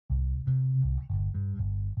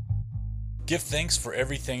Give thanks for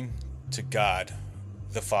everything to God,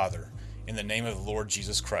 the Father, in the name of the Lord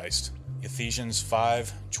Jesus Christ. Ephesians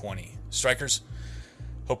 5:20. Strikers,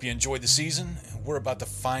 hope you enjoyed the season. We're about to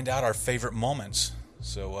find out our favorite moments.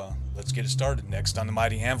 So let's get it started next on the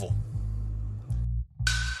Mighty Anvil.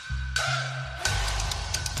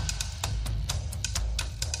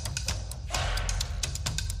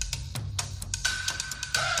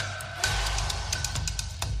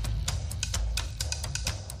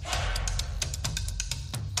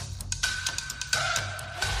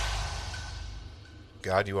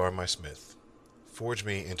 God, you are my smith. Forge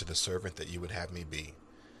me into the servant that you would have me be.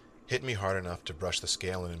 Hit me hard enough to brush the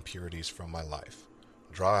scale and impurities from my life.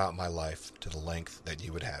 Draw out my life to the length that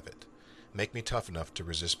you would have it. Make me tough enough to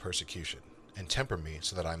resist persecution, and temper me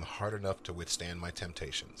so that I am hard enough to withstand my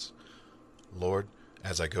temptations. Lord,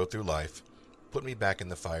 as I go through life, put me back in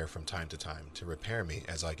the fire from time to time to repair me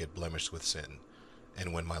as I get blemished with sin.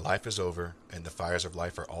 And when my life is over and the fires of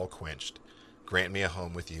life are all quenched, grant me a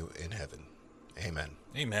home with you in heaven. Amen.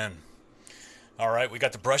 Amen. All right, we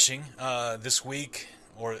got the brushing this week,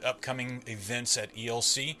 or upcoming events at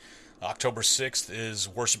ELC. October 6th is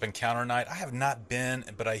Worship Encounter Night. I have not been,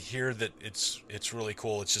 but I hear that it's really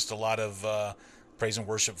cool. It's just a lot of praise and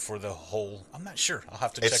worship for the whole. I'm not sure. I'll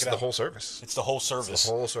have to check it out. It's the whole service. It's the whole service. It's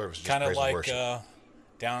the whole service. Kind of like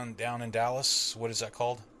down in Dallas. What is that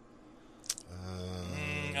called?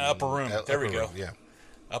 Upper Room. There we go. Yeah.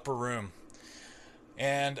 Upper Room.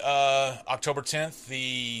 And October 10th,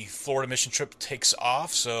 the Florida mission trip takes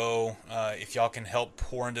off. So if y'all can help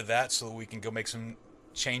pour into that so that we can go make some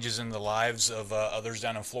changes in the lives of others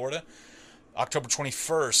down in Florida. October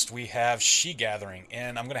 21st, we have She Gathering.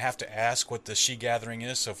 And I'm going to have to ask what the She Gathering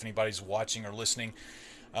is. So if anybody's watching or listening,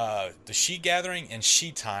 the She Gathering and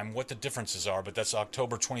She Time, what the differences are. But that's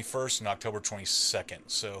October 21st and October 22nd.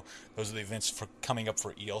 So those are the events coming up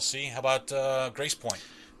for ELC. How about Grace Point?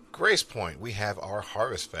 Grace Point, we have our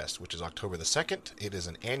Harvest Fest, which is October the 2nd. It is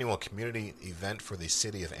an annual community event for the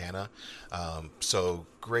city of Anna. So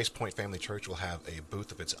Grace Point Family Church will have a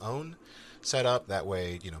booth of its own set up. That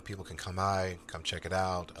way, people can come by, come check it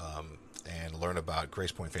out, and learn about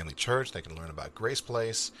Grace Point Family Church. They can learn about Grace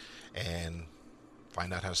Place and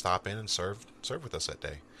find out how to stop in and serve with us that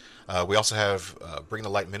day. We also have Bring the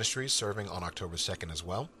Light Ministries serving on October 2nd as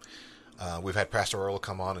well. We've had Pastor Earl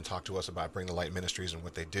come on and talk to us about Bring the Light Ministries and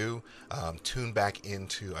what they do. Tune back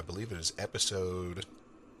into, I believe it is episode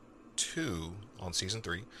 2 on season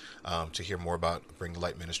 3 to hear more about Bring the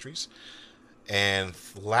Light Ministries. And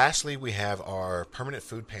lastly, we have our permanent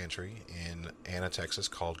food pantry in Anna, Texas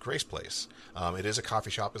called Grace Place. It is a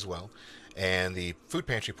coffee shop as well. And the food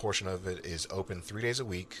pantry portion of it is open 3 days a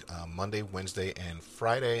week, Monday, Wednesday, and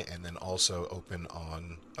Friday, and then also open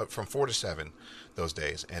on from 4 to 7 those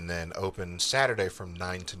days, and then open Saturday from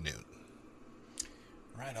 9 to noon.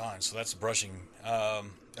 Right on. So that's brushing.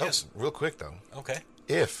 Yes. Real quick, though. Okay.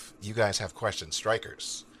 If you guys have questions,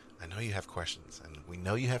 strikers, I know you have questions, and we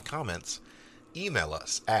know you have comments, email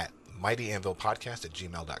us at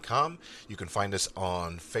mightyanvilpodcast@gmail.com. You can find us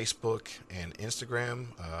on Facebook and Instagram.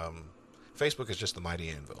 Facebook is just the Mighty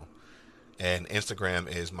Anvil, and Instagram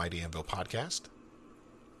is Mighty Anvil Podcast.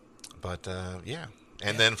 But yeah.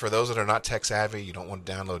 And then for those that are not tech savvy, you don't want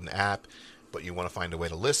to download an app, but you want to find a way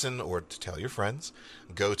to listen or to tell your friends,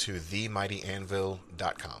 go to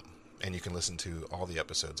themightyanvil.com, and you can listen to all the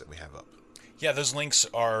episodes that we have up. Yeah, those links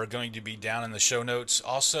are going to be down in the show notes.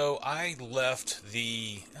 Also, I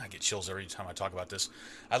get chills every time I talk about this.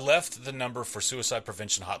 I left the number for Suicide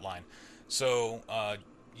Prevention Hotline. So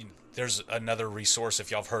there's another resource if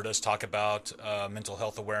y'all have heard us talk about mental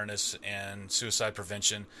health awareness and suicide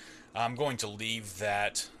prevention. I'm going to leave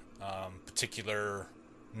that particular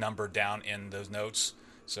number down in those notes.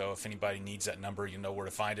 So if anybody needs that number, you know where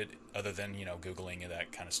to find it, other than, Googling and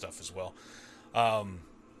that kind of stuff as well.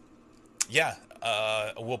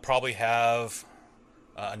 We'll probably have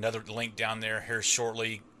another link down there here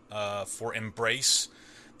shortly for Embrace.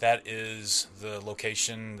 That is the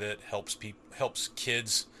location that helps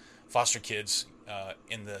kids, foster kids,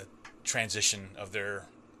 in the transition of their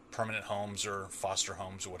permanent homes or foster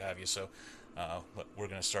homes or what have you. So we're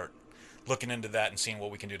going to start looking into that and seeing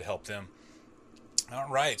what we can do to help them. All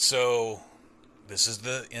right, so this is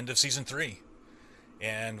the end of season 3.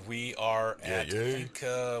 And we are at, I think,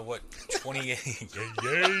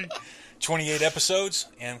 28 episodes.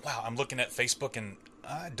 And wow, I'm looking at Facebook and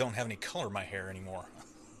I don't have any color in my hair anymore.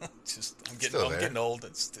 I'm getting old.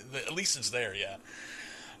 At least it's there, yeah.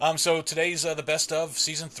 So today's the best of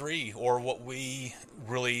season 3, or what we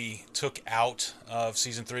really took out of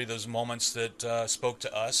season 3, those moments that spoke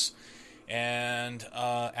to us. And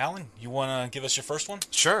Alan, you want to give us your first one?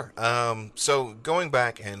 Sure. So going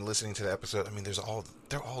back and listening to the episode, I mean,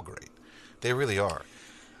 they're all great. They really are.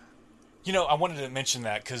 I wanted to mention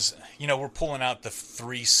that because, we're pulling out the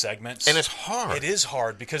 3 segments. And it's hard. It is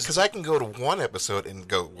hard because I can go to one episode and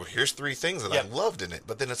go, well, here's 3 things that I Yep. loved in it.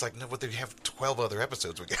 But then it's like, no, but they have 12 other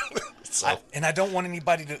episodes we got. So I don't want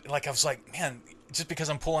anybody to, I was like, man, just because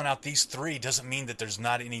I'm pulling out these 3 doesn't mean that there's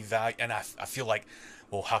not any value. And I feel like,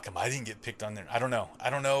 well, how come I didn't get picked on there? I don't know. I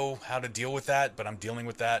don't know how to deal with that, but I'm dealing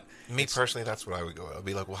with that. me personally, that's what I would go. I'd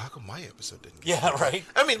be like, well, how come my episode didn't get Yeah, right.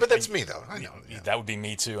 I mean, but that's me, though. I know. Yeah. That would be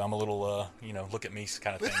me too. I'm a little, look at me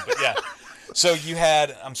kind of thing. But yeah. So you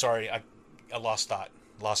had, I'm sorry, I lost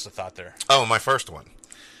the thought there. Oh, my first one.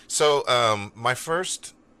 So, my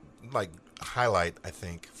first, highlight, I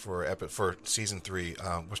think, for season 3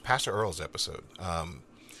 was Pastor Earl's episode.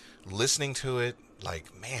 Listening to it,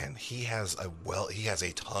 man, he has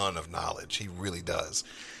a ton of knowledge. He really does.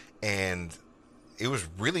 And it was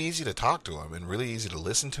really easy to talk to him and really easy to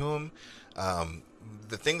listen to him.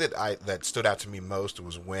 The thing that stood out to me most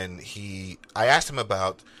was when I asked him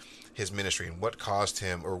about his ministry and what caused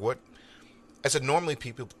him, or what, I said, normally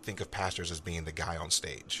people think of pastors as being the guy on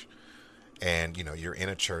stage. And, you're in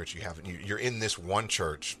a church, you're in this one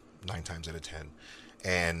church 9 times out of 10,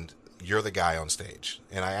 and you're the guy on stage.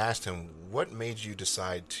 And I asked him, what made you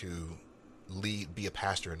decide to be a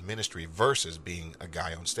pastor in ministry versus being a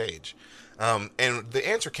guy on stage? And the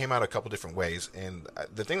answer came out a couple different ways. And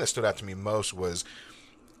the thing that stood out to me most was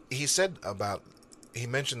he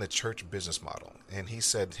mentioned the church business model. And he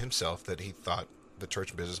said himself that he thought the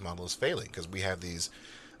church business model is failing because we have these,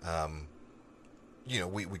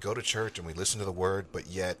 we go to church and we listen to the word, but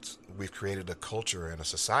yet we've created a culture and a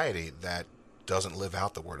society that doesn't live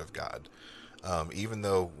out the word of God. Even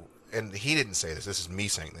though, and he didn't say this is me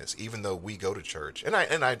saying this, even though we go to church, and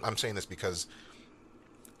I'm saying this because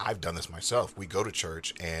I've done this myself. We go to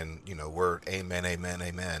church and, we're amen, amen,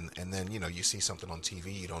 amen. And then, you see something on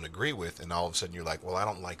TV you don't agree with, and all of a sudden you're like, well, I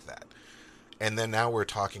don't like that. And then now we're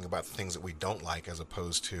talking about the things that we don't like, as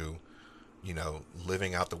opposed to,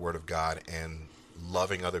 living out the word of God and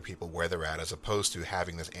loving other people where they're at, as opposed to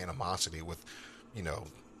having this animosity with,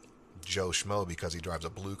 Joe Schmo because he drives a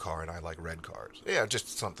blue car and I like red cars. Yeah,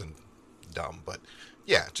 just something dumb, but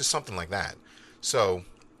yeah, just something like that. So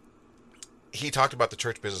he talked about the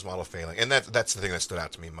church business model failing, and that's the thing that stood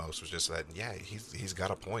out to me most, was just that, yeah, he's got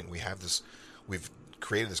a point. We've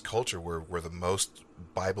created this culture where we're the most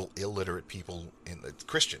Bible illiterate people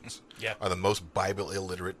Christians are the most Bible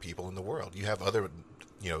illiterate people in the world. You have other,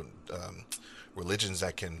 religions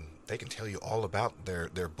that can tell you all about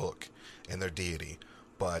their book and their deity,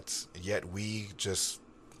 but yet we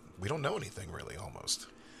don't know anything really, almost.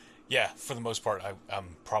 Yeah, for the most part,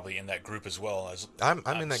 I'm probably in that group as well. As I'm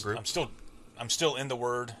in that group. I'm still in the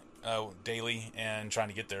Word daily and trying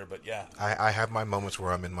to get there. But yeah, I have my moments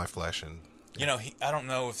where I'm in my flesh, and I don't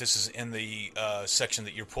know if this is in the section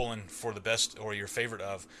that you're pulling for the best or your favorite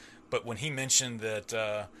of, but when he mentioned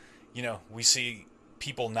that, we see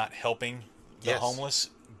people not helping the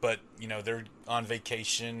homeless, but they're on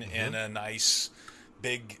vacation in a nice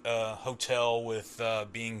big hotel with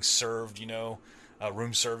being served,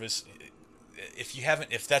 room service.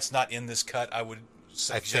 If that's not in this cut, I would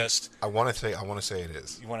suggest. I want to say it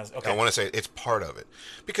is. You want to? Okay. I want to say it's part of it,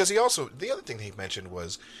 because the other thing he mentioned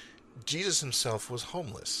was Jesus himself was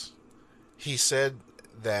homeless. He said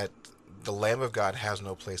that the Lamb of God has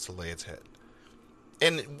no place to lay its head.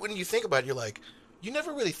 And when you think about it, you're like, you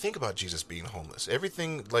never really think about Jesus being homeless.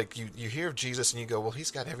 Everything, you hear of Jesus and you go, well,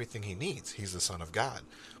 he's got everything he needs. He's the Son of God.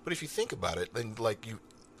 But if you think about it, then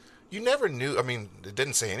you never knew. I mean, it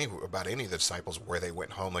didn't say about any of the disciples where they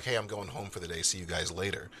went home. Like, hey, I'm going home for the day. See you guys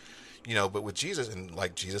later. But with Jesus, and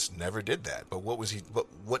Jesus never did that. But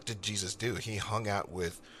what did Jesus do? He hung out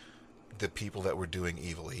with the people that were doing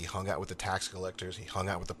evil. He hung out with the tax collectors. He hung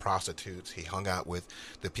out with the prostitutes. He hung out with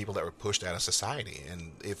the people that were pushed out of society.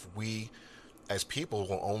 And if we, as people,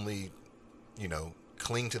 will only,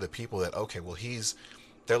 cling to the people that, okay, well,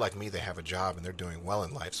 they're like me, they have a job and they're doing well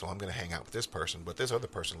in life, so I'm going to hang out with this person. But this other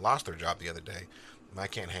person lost their job the other day, and I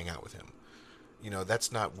can't hang out with him.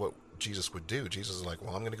 That's not what Jesus would do. Jesus is like,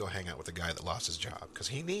 well, I'm going to go hang out with the guy that lost his job because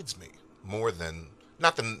he needs me more than,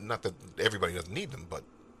 not that everybody doesn't need them, but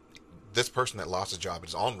this person that lost his job and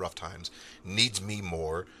is on rough times needs me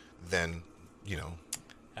more than,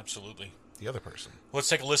 Absolutely. the other person. Let's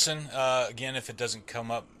take a listen. Again, if it doesn't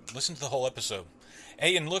come up, listen to the whole episode.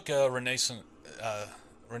 Hey, and look, Renee's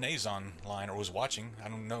online or was watching. I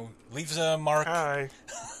don't know. Leave a mark. Hi.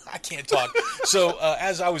 I can't talk. So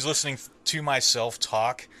as I was listening to myself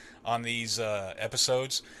talk on these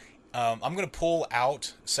episodes, I'm going to pull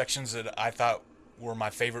out sections that I thought were my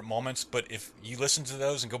favorite moments, but if you listen to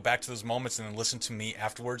those and go back to those moments and then listen to me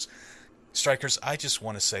afterwards, Strikers, I just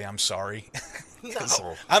want to say I'm sorry. Because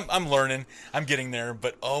No. I'm learning. I'm getting there,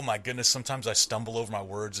 but oh my goodness, sometimes I stumble over my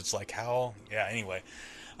words. It's like, how? Yeah, anyway.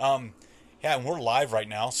 Um, yeah, and we're live right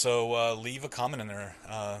now, so leave a comment in there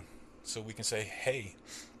so we can say, hey,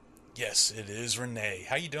 yes, it is Renee.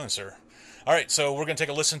 How you doing, sir? All right, so we're going to take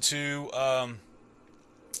a listen to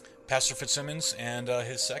Pastor Fitzsimmons and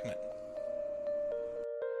his segment.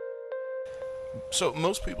 So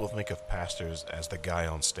most people think of pastors as the guy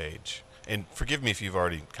on stage. And forgive me if you've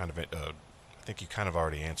already I think you kind of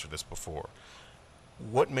already answered this before.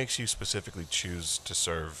 What makes you specifically choose to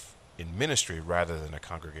serve in ministry rather than a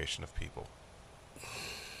congregation of people?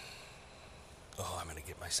 Oh, I'm going to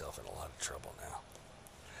get myself in a lot of trouble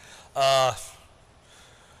now.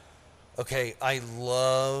 Okay, I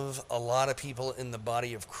love a lot of people in the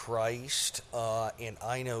body of Christ, and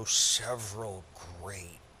I know several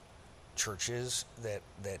great churches that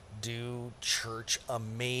do church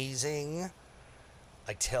amazing.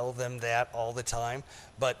 I tell them that all the time,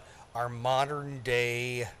 but our modern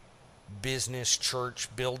day business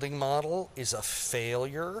church building model is a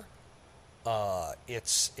failure.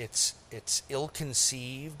 It's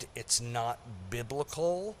ill-conceived. It's not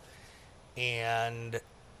biblical, and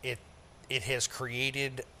it has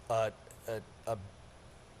created a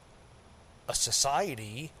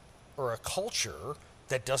society or a culture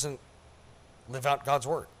that doesn't live out God's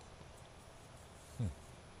word.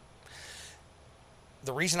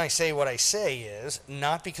 The reason I say what I say is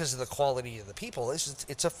not because of the quality of the people.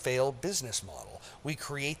 It's a failed business model. We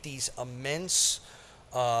create these immense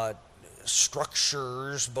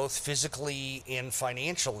structures, both physically and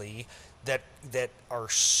financially, that are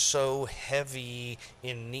so heavy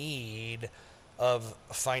in need of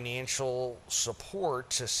financial support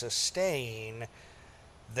to sustain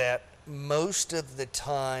that most of the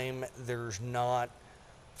time there's not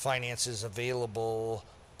finances available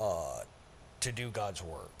to do God's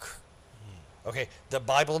work. Okay, the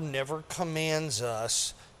Bible never commands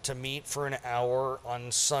us to meet for an hour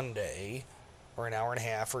on Sunday or an hour and a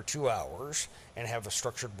half or 2 hours and have a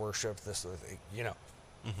structured worship. This, you know,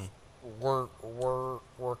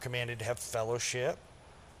 we're commanded to have fellowship.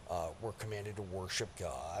 We're commanded to worship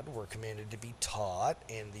God. We're commanded to be taught,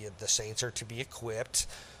 and the saints are to be equipped.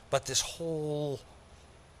 But this whole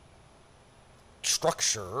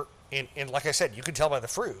structure, and like I said, you can tell by the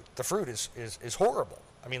fruit. The fruit is horrible.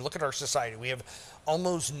 I mean, look at our society. We have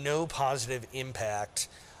almost no positive impact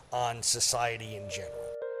on society in general.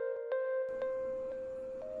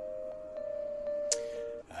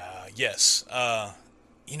 Yes.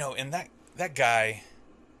 And that guy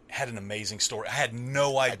had an amazing story. I had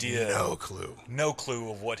no idea. No clue. No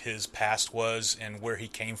clue of what his past was and where he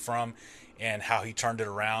came from and how he turned it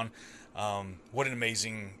around. What an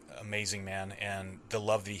amazing man, and the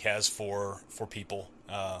love that he has for people.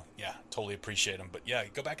 Yeah, totally appreciate him. But yeah,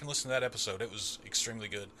 go back and listen to that episode. It was extremely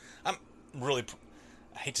good. I'm really,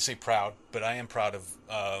 I hate to say proud, but I am proud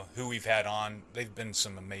of who we've had on. They've been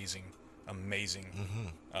some amazing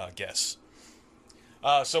guests.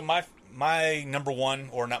 So my number one,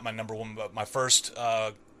 or not my number one, but my first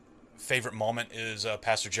favorite moment is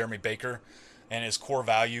Pastor Jeremy Baker and his core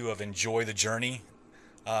value of enjoy the journey.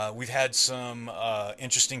 We've had some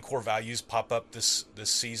interesting core values pop up this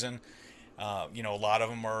season. A lot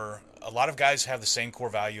of guys have the same core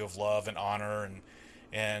value of love and honor,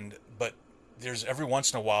 but there's every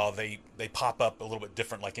once in a while they pop up a little bit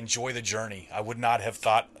different, like enjoy the journey. I would not have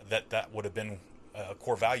thought that would have been a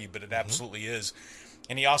core value, but it absolutely is.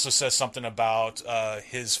 And he also says something about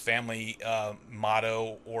his family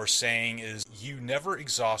motto or saying is, you never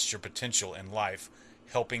exhaust your potential in life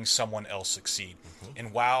helping someone else succeed.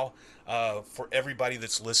 And wow, for everybody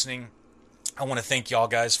that's listening, I want to thank y'all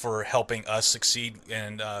guys for helping us succeed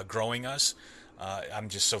and growing us. I'm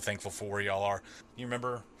just so thankful for where y'all are. You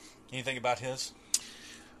remember anything about his?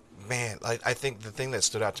 Man, I think the thing that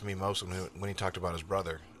stood out to me most when he talked about his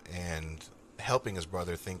brother and helping his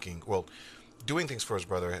brother, doing things for his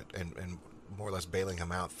brother and more or less bailing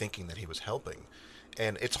him out, thinking that he was helping.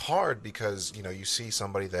 And it's hard because, you see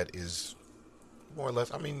somebody that is more or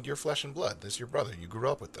less, you're flesh and blood. This is your brother. You grew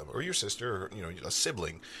up with them. Or your sister, or, a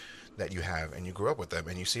sibling that you have, and you grew up with them,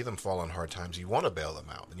 and you see them fall on hard times. You want to bail them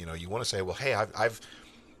out. You want to say, well, hey,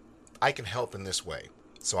 I can help in this way,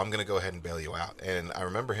 so I'm going to go ahead and bail you out. And I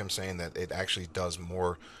remember him saying that it actually does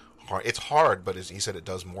more harm. It's hard, but he said it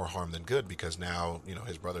does more harm than good, because now,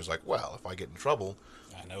 his brother's like, well, if I get in trouble,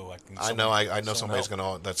 I know somebody's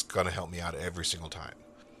that's going to help me out every single time.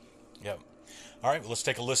 Yep. All right, well, let's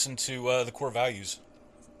take a listen to the core values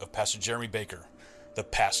of Pastor Jeremy Baker, the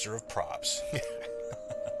pastor of props.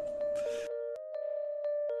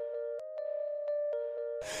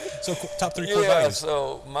 So top three core values.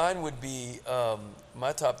 So mine would be,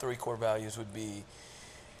 my top three core values would be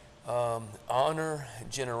honor,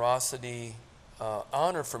 generosity.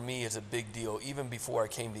 Honor for me is a big deal. Even before I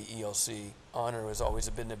came to ELC, honor has always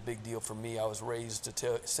been a big deal for me. I was raised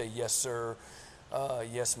to say yes, sir,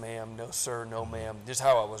 yes, ma'am, no, sir, no, ma'am. Just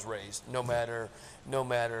how I was raised. No matter,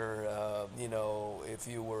 if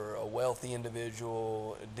you were a wealthy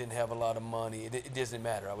individual, didn't have a lot of money, it doesn't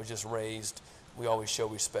matter. I was just raised. We always show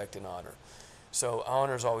respect and honor. So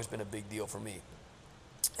honor has always been a big deal for me.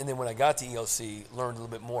 And then when I got to ELC, learned a little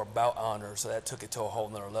bit more about honor, so that took it to a whole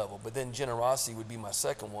nother level. But then generosity would be my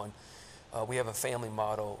second one. We have a family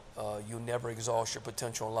motto, you never exhaust your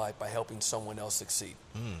potential in life by helping someone else succeed.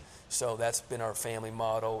 So that's been our family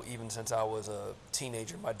motto. Even since I was a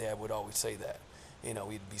teenager, my dad would always say that.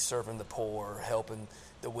 We'd be serving the poor, helping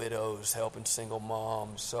the widows, helping single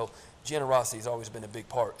moms. So generosity has always been a big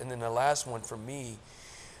part. And then the last one for me,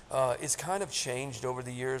 it's kind of changed over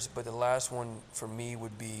the years, but the last one for me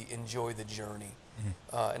would be enjoy the journey.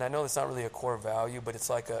 And I know it's not really a core value, but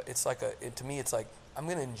to me, it's like I'm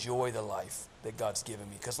going to enjoy the life that God's given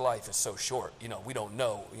me, because life is so short. We don't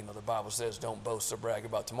know. The Bible says don't boast or brag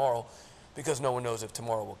about tomorrow, because no one knows if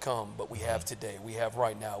tomorrow will come, but we have today. We have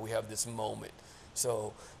right now. We have this moment.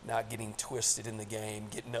 So not getting twisted in the game,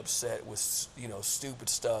 getting upset with, stupid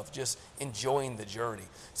stuff, just enjoying the journey.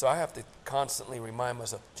 So I have to constantly remind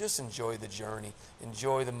myself, just enjoy the journey,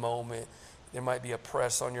 enjoy the moment. There might be a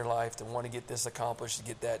press on your life to want to get this accomplished, to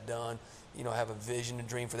get that done, have a vision and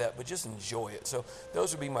dream for that, but just enjoy it. So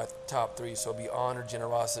those would be my top three. So it'd be honor,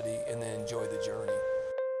 generosity, and then enjoy the journey.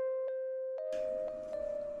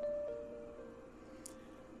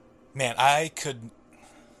 Man, I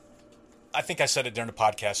think I said it during the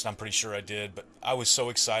podcast, and I'm pretty sure I did, but I was so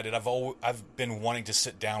excited. I've been wanting to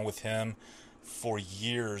sit down with him for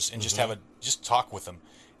years and just talk with him,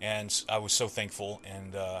 and I was so thankful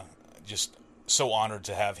and just so honored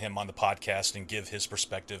to have him on the podcast and give his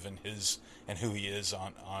perspective and who he is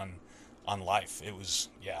on life. It was,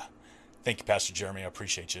 Thank you, Pastor Jeremy. I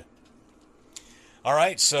appreciate you. All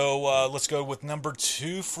right, so let's go with number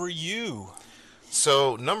 2 for you.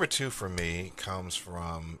 So number 2 for me comes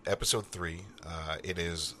from episode 3. It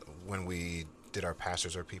is when we did our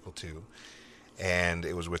Pastors Are People Too, and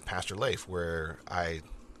it was with Pastor Leif, where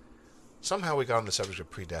somehow we got on the subject of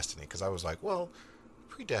predestiny, because I was like, well,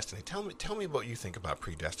 predestiny, tell me what you think about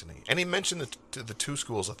predestiny. And he mentioned the two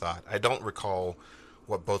schools of thought. I don't recall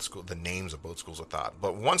what the names of both schools of thought,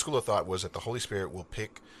 but one school of thought was that the Holy Spirit will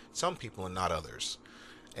pick some people and not others.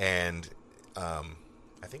 And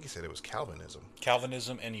I think he said it was Calvinism.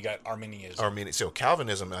 Calvinism, and you got Arminianism. So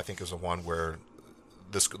Calvinism, I think, is the one where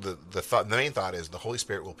the main thought is the Holy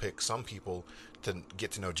Spirit will pick some people to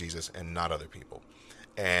get to know Jesus and not other people.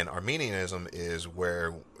 And Arminianism is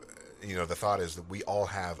where, the thought is that we all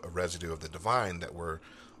have a residue of the divine that we're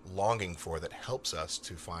longing for, that helps us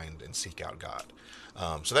to find and seek out God.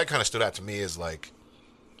 So that kind of stood out to me as like,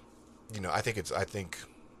 I think.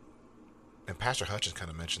 And Pastor Hutchins kind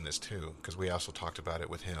of mentioned this too, because we also talked about it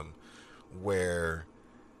with him, where,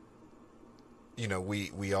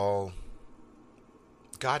 we all,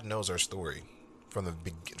 God knows our story from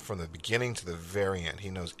the beginning to the very end. He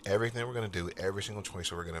knows everything we're going to do, every single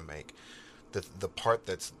choice we're going to make. The part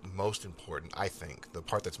that's most important, I think, the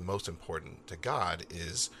part that's most important to God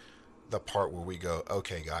is the part where we go,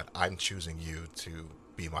 okay, God, I'm choosing you to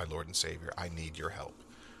be my Lord and Savior. I need your help.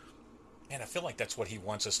 And I feel like that's what he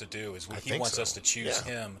wants us to do. He wants us to choose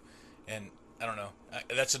him. And I don't know.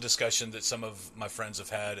 That's a discussion that some of my friends have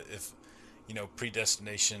had. If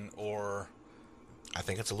predestination or, I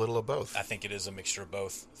think it's a little of both. I think it is a mixture of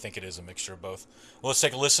both. Well, let's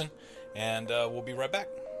take a listen, and we'll be right back.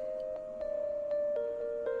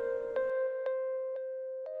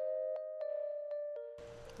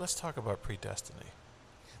 Let's talk about predestiny.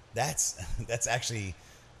 That's actually,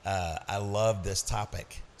 I love this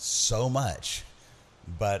topic so much,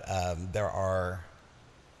 but there are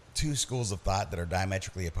two schools of thought that are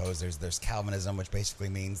diametrically opposed. There's Calvinism, which basically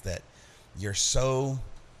means that you're so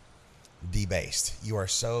debased, you are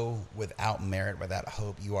so without merit, without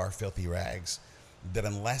hope, you are filthy rags, that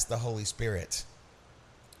unless the Holy Spirit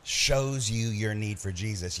shows you your need for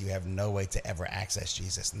Jesus, you have no way to ever access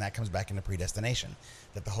Jesus. And that comes back into predestination,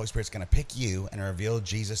 that the Holy Spirit's going to pick you and reveal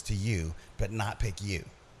Jesus to you, but not pick you.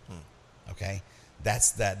 Okay?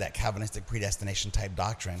 That's that Calvinistic predestination type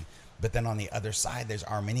doctrine. But then on the other side, there's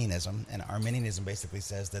Arminianism, and Arminianism basically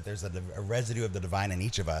says that there's a residue of the divine in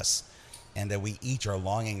each of us, and that we each are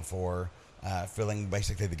longing for filling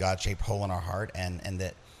basically the God-shaped hole in our heart, and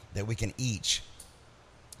that we can each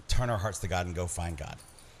turn our hearts to God and go find God.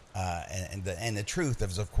 And the truth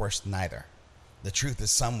is, of course, neither. The truth is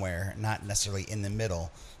somewhere, not necessarily in the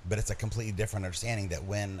middle, but it's a completely different understanding that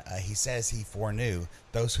when he says he foreknew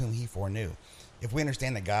those whom he foreknew. If we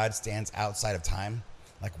understand that God stands outside of time,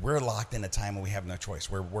 like we're locked in a time when we have no choice.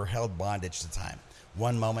 We're held bondage to time.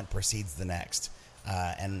 One moment precedes the next.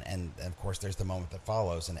 And of course, there's the moment that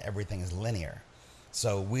follows, and everything is linear.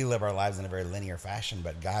 So we live our lives in a very linear fashion,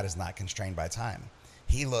 but God is not constrained by time.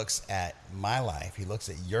 He looks at my life, he looks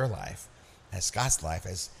at your life, as Scott's life,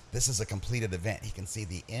 as this is a completed event. He can see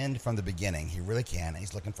the end from the beginning. He really can. And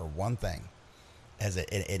he's looking for one thing. At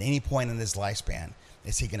any point in his lifespan,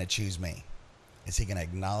 is he going to choose me? Is he going to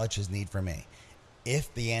acknowledge his need for me?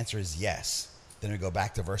 If the answer is yes, then we go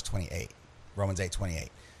back to verse 28, Romans 8:28.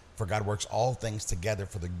 For God works all things together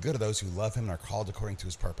for the good of those who love him and are called according to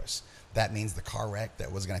his purpose. That means the car wreck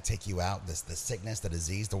that was going to take you out, the sickness, the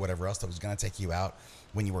disease, or whatever else that was going to take you out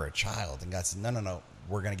when you were a child. And God said, no,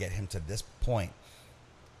 we're going to get him to this point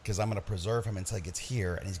because I'm going to preserve him until he gets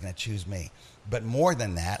here, and he's going to choose me. But more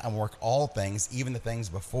than that, I'm going to work all things, even the things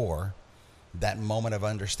before that moment of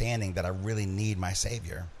understanding that I really need my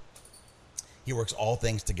Savior. He works all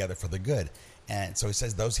things together for the good. And so he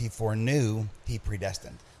says those he foreknew, he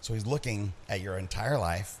predestined. So he's looking at your entire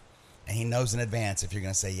life, and he knows in advance if you're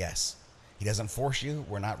going to say yes. He doesn't force you.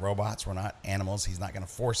 We're not robots. We're not animals. He's not going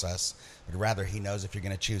to force us, but rather he knows if you're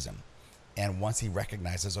going to choose him. And once he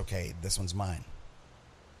recognizes, okay, this one's mine.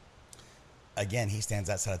 Again, he stands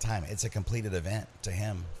outside of time. It's a completed event to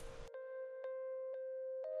him.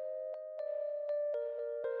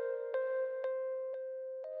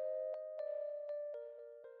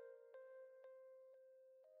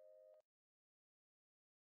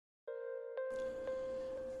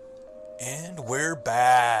 And we're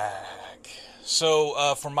back.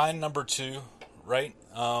 So for my number 2, right?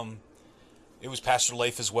 It was Pastor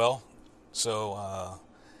Leif as well. So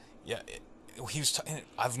he was.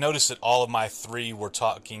 I've noticed that all of my 3 were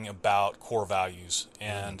talking about core values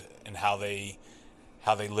and how they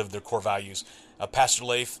live their core values. Pastor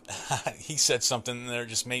Leif, he said something there that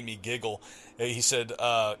just made me giggle. He said,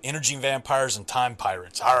 "Energy vampires and time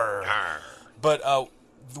pirates." Arr. Arr. But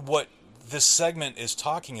what this segment is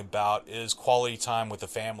talking about is quality time with the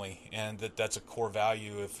family, and that's a core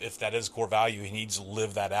value. If that is a core value, he needs to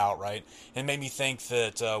live that out, right? It made me think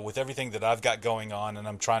that with everything that I've got going on, and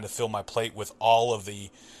I'm trying to fill my plate with all of the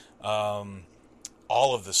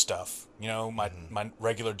stuff, my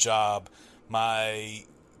regular job, my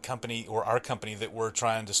company or our company that we're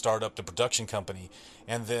trying to start up, the production company,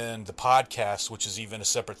 and then the podcast, which is even a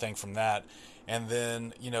separate thing from that. And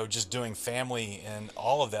then, just doing family and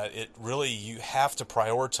all of that, it really, you have to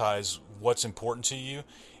prioritize what's important to you.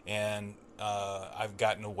 And I've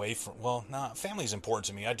gotten away from, family is important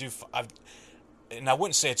to me. And I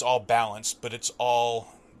wouldn't say it's all balanced, but it's all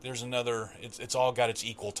got its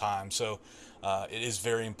equal time. So it is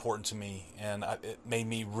very important to me. And it made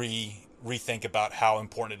me rethink about how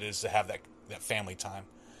important it is to have that family time.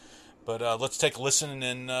 But let's take a listen,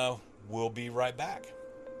 and we'll be right back.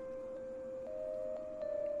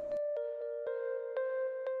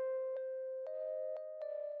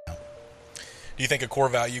 Do you think a core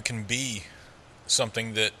value can be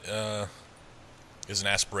something that is an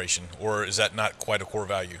aspiration, or is that not quite a core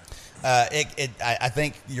value? I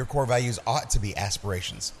think your core values ought to be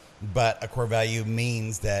aspirations, but a core value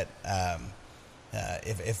means that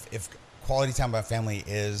if quality time with my family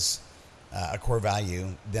is a core value,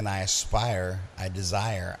 then I aspire, I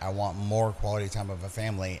desire, I want more quality time with my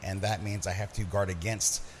family, and that means I have to guard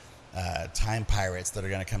against time pirates that are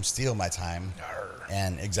going to come steal my time.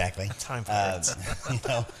 And exactly. Time pirates.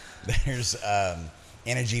 There's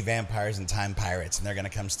energy vampires and time pirates, and they're going to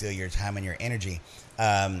come steal your time and your energy.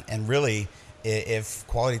 And really, if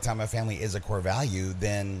quality time with my family is a core value,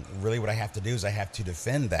 then really what I have to do is I have to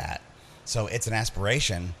defend that. So it's an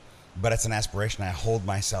aspiration, but it's an aspiration I hold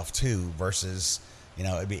myself to versus,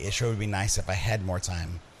 it sure would be nice if I had more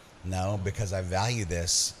time. No, because I value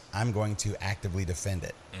this, I'm going to actively defend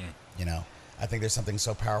it. I think there's something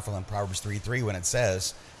so powerful in Proverbs 3:3 when it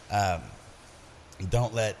says,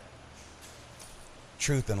 don't let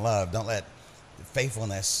truth and love, don't let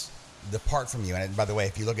faithfulness depart from you. And by the way,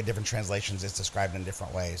 if you look at different translations, it's described in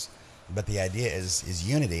different ways. But the idea is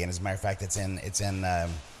unity. And as a matter of fact, it's in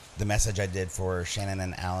the message I did for Shannon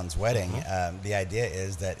and Alan's wedding. The idea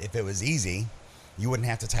is that if it was easy, you wouldn't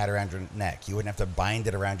have to tie it around your neck. You wouldn't have to bind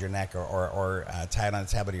it around your neck or tie it on the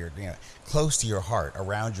tablet of your, close to your heart,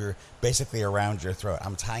 basically around your throat.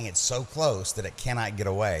 I'm tying it so close that it cannot get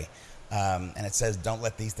away. and it says, "Don't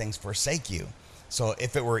let these things forsake you." So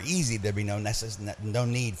if it were easy, there'd be no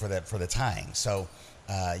need for the tying. So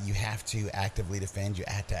you have to actively defend. You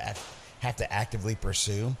have to actively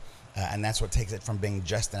pursue, and that's what takes it from being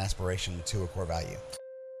just an aspiration to a core value.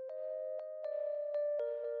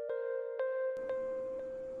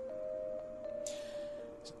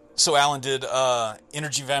 So, Alan, did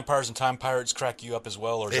energy vampires and time pirates crack you up as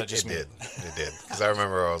well, or is that just me? It did. Because I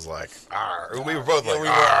remember I was like, "Arr!" We were both like, we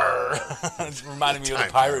 "Arr!" It reminded me of the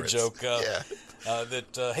Time pirate pirates. joke. Yeah.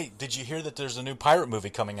 Hey, did you hear that there's a new pirate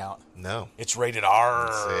movie coming out? No. It's rated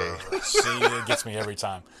R. Let's See, it gets me every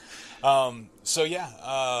time.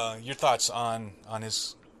 Your thoughts on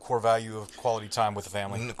his core value of quality time with the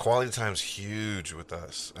family? Quality time's huge with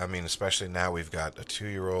us. I mean, especially now we've got a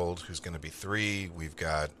 2-year-old who's going to be 3. We've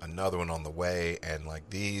got another one on the way, and like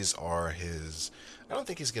these are his. I don't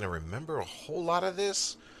think he's going to remember a whole lot of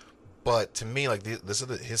this, but to me, like this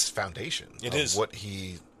is his foundation. It of is what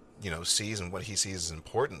he sees and what he sees is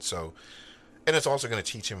important. So. And it's also going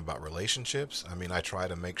to teach him about relationships. I mean, I try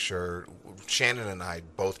to make sure, Shannon and I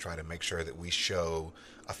both try to make sure that we show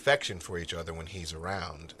affection for each other when he's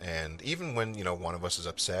around. And even when, one of us is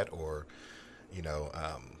upset or,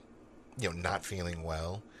 not feeling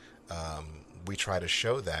well, we try to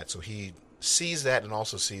show that. So he sees that and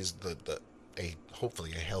also sees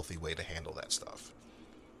hopefully a healthy way to handle that stuff.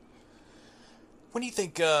 When do you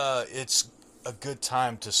think it's a good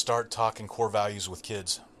time to start talking core values with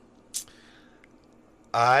kids?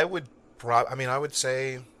 I would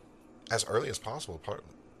say as early as possible.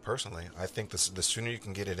 Personally, I think the sooner you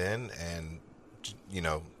can get it in, and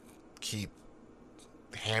keep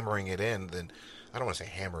hammering it in, then I don't want to say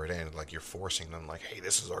hammer it in like you're forcing them. Like, hey,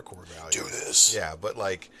 this is our core value. Do this. Yeah, but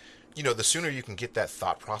the sooner you can get that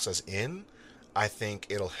thought process in, I think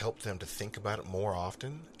it'll help them to think about it more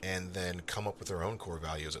often, and then come up with their own core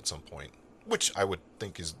values at some point. Which I would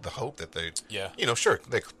think is the hope that they, sure,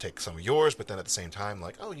 they take some of yours, but then at the same time,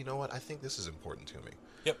 like, oh, you know what? I think this is important to me.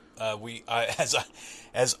 Yep.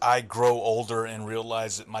 As I grow older and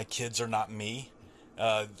realize that my kids are not me,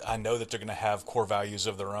 I know that they're going to have core values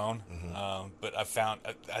of their own. Mm-hmm. But I found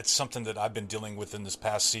that's something that I've been dealing with in this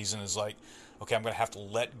past season is like, okay, I'm going to have to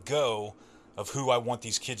let go of who I want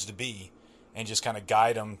these kids to be and just kind of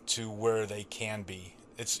guide them to where they can be.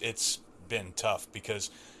 It's been tough because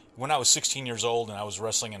when I was 16 years old and I was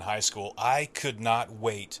wrestling in high school, I could not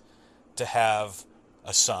wait to have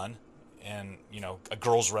a son, and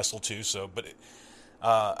girls wrestle too.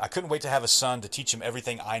 I couldn't wait to have a son to teach him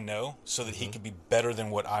everything I know, so that he could be better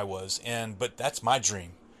than what I was. But that's my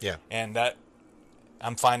dream. Yeah. And that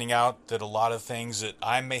I'm finding out that a lot of things that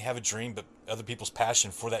I may have a dream, but other people's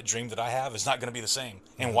passion for that dream that I have is not going to be the same.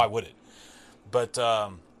 And why would it? But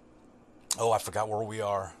I forgot where we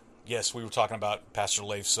are. Yes, we were talking about Pastor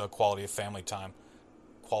Leif's quality time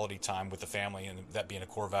with the family, and that being a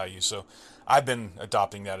core value. So I've been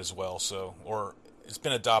adopting that as well. Or it's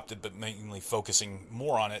been adopted, but mainly focusing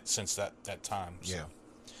more on it since that time. So. Yeah.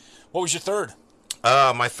 What was your third?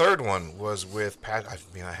 My third one was with I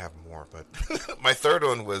have more, but my third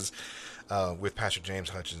one was with Pastor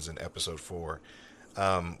James Hutchins in episode 4.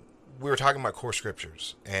 We were talking about core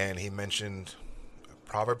scriptures, and he mentioned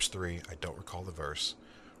Proverbs 3. I don't recall the verse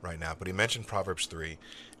right now, but he mentioned Proverbs 3,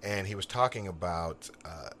 and he was talking about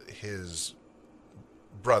his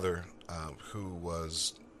brother who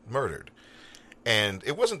was murdered. And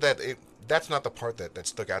it wasn't that's not the part that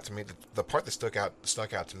stuck out to me. The part that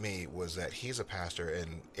stuck out to me was that he's a pastor,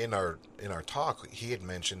 and in our talk, he had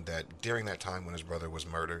mentioned that during that time when his brother was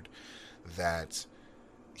murdered, that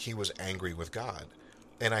he was angry with God.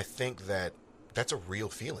 And I think that's a real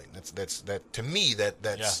feeling. That to me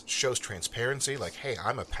that shows transparency. Like, hey,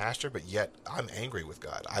 I'm a pastor, but yet I'm angry with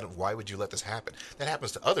God. Why would you let this happen? That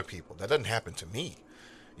happens to other people. That doesn't happen to me,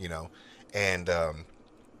 And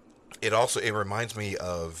it reminds me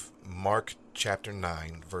of Mark chapter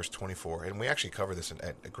 9 verse 24, and we actually covered this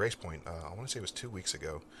at Grace Point. I want to say it was 2 weeks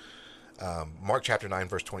ago. Mark chapter 9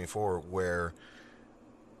 verse 24, where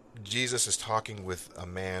Jesus is talking with a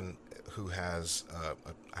man who has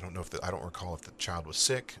I don't recall if the child was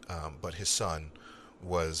sick, but his son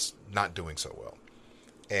was not doing so well,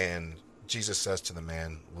 and Jesus says to the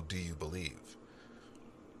man, "Well, do you believe?"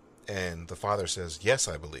 And the father says, "Yes,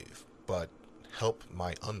 I believe, but help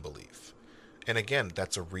my unbelief." And again,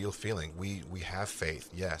 that's a real feeling. We have faith,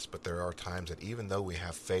 yes, but there are times that even though we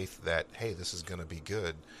have faith that, hey, this is going to be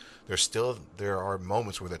good, there are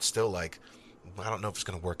moments where that's still like, I don't know if it's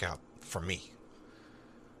going to work out for me.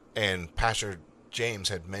 And Pastor James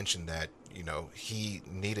had mentioned that, he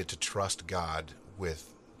needed to trust God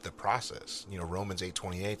with the process. Romans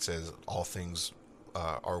 8:28 says all things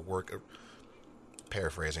our work.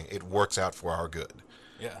 Paraphrasing, it works out for our good.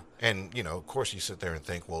 Yeah. And of course, you sit there and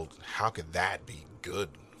think, well, how could that be good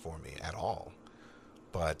for me at all?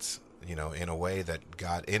 But in a way that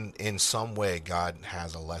God, in some way, God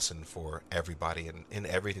has a lesson for everybody in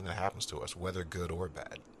everything that happens to us, whether good or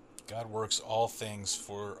bad. God works all things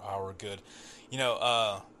for our good.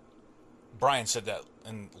 Brian said that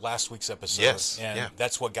in last week's episode. Yes, and yeah.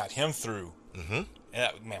 that's what got him through. Mm-hmm.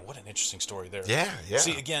 And man, what an interesting story there. Yeah.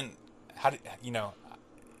 See, again, how did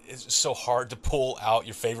it's so hard to pull out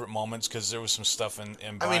your favorite moments because there was some stuff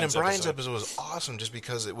in Brian's Brian's episode was awesome just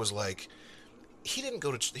because it was like he didn't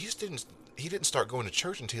start going to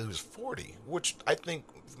church until he was 40, which I think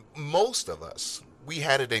most of us, we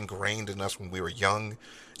had it ingrained in us when we were young.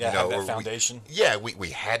 Have that foundation. We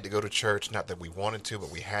had to go to church, not that we wanted to,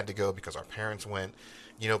 but we had to go because our parents went.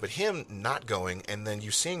 But him not going, and then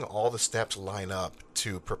you seeing all the steps line up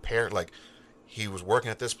to prepare, like he was working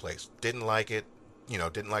at this place, didn't like it,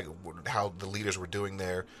 didn't like how the leaders were doing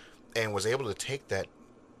there, and was able to take that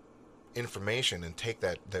information and take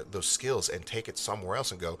those skills and take it somewhere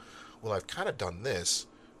else and go, well, I've kind of done this,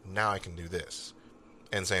 now I can do this.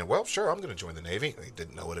 And saying, well, sure, I'm going to join the Navy. He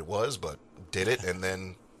didn't know what it was, but did it, and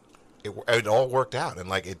then it all worked out. And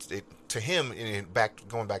like it to him,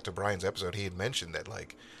 going back to Brian's episode, he had mentioned that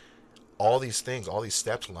like all these things, all these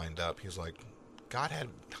steps lined up. He's like, God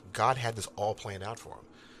had this all planned out for him.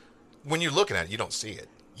 When you're looking at it, you don't see it.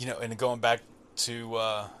 And going back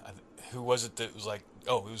to who was it that was like,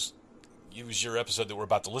 oh, it was your episode that we're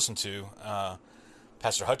about to listen to.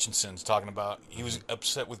 Pastor Hutchinson's talking about he was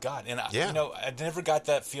upset with God, and I never got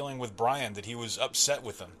that feeling with Brian that he was upset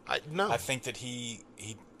with him. I think that he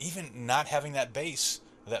even not having that base,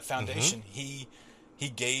 that foundation, he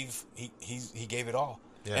gave it all.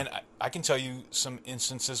 Yeah. And I can tell you some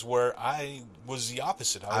instances where I was the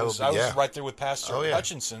opposite. I was right there with Pastor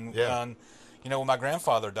Hutchinson. Yeah. When my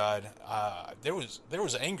grandfather died, there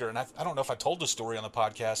was anger, and I don't know if I told the story on the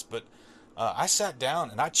podcast, but I sat down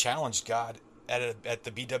and I challenged God at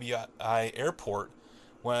the BWI airport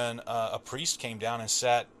when a priest came down and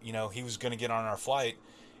sat. He was going to get on our flight,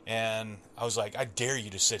 and I was like, I dare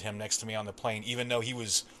you to sit him next to me on the plane, even though he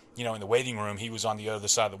was in the waiting room. He was on the other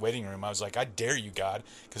side of the waiting room. I was like, I dare you, God,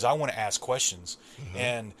 because I want to ask questions. Mm-hmm.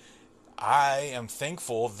 And I am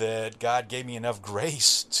thankful that God gave me enough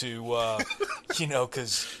grace to,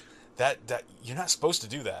 because that you're not supposed to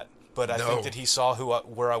do that. But I think that he saw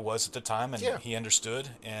where I was at the time, and he understood,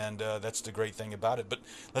 and that's the great thing about it. But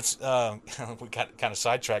let's we got kind of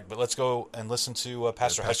sidetracked, but let's go and listen to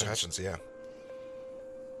Pastor Hutchins. Yeah.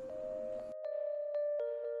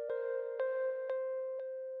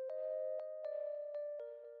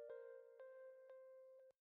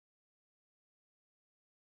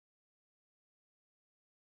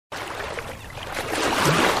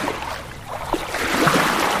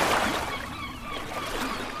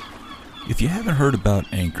 If you haven't heard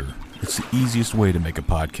about Anchor, it's the easiest way to make a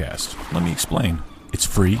podcast. Let me explain. It's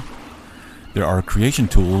free. There are creation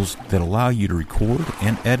tools that allow you to record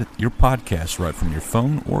and edit your podcast right from your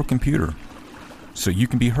phone or computer, so you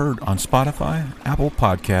can be heard on Spotify, Apple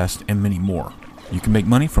Podcast, and many more. You can make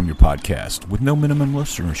money from your podcast with no minimum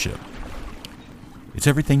listenership. It's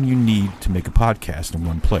everything you need to make a podcast in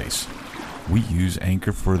one place. We use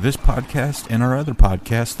Anchor for this podcast and our other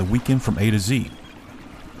podcast, The Weekend from A to Z.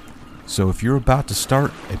 So if you're about to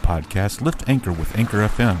start a podcast, lift Anchor with Anchor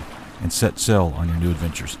FM and set sail on your new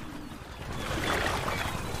adventures.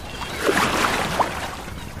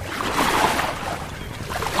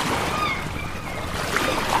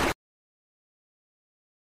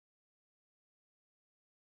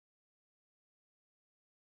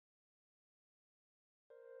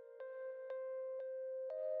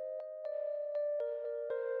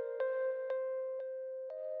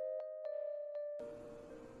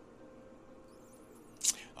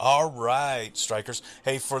 All right, Strikers.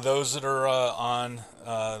 Hey, for those that are on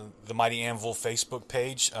the Mighty Anvil Facebook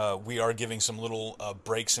page, we are giving some little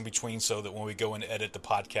breaks in between so that when we go and edit the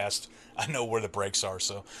podcast, I know where the breaks are.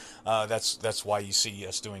 So that's why you see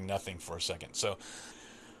us doing nothing for a second. So,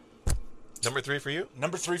 Number 3 for you?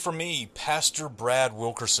 Number 3 for me, Pastor Brad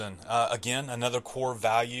Wilkerson. Again, another core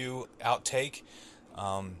value outtake.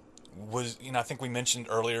 Was I think we mentioned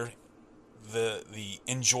earlier, the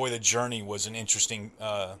enjoy the journey was an interesting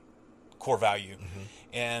core value. Mm-hmm.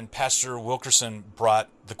 And Pastor Wilkerson brought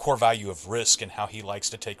the core value of risk and how he likes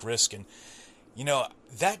to take risk. And,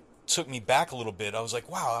 that took me back a little bit. I was like,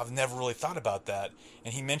 wow, I've never really thought about that.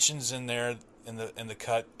 And he mentions in there in the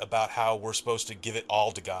cut about how we're supposed to give it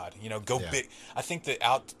all to God. Go big. I think that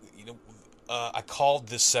I called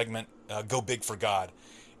this segment "Go Big for God,"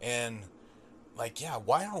 and like, yeah,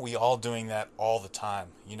 why aren't we all doing that all the time,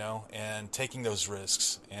 and taking those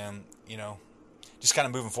risks and, just kind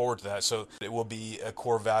of moving forward to that. So it will be a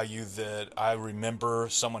core value that I remember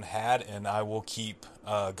someone had, and I will keep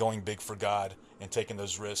going big for God and taking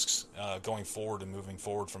those risks going forward and moving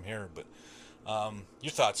forward from here. But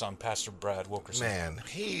your thoughts on Pastor Brad Wilkerson? Man,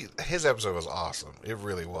 his episode was awesome. It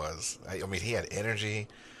really was. I mean, he had energy.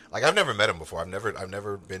 Like, I've never met him before. I've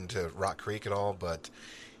never been to Rock Creek at all, but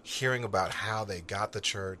hearing about how they got the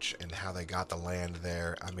church and how they got the land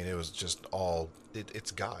there, I mean, it was just all it's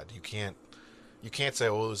God. You can't say,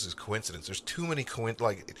 "Oh, this is coincidence." There's too many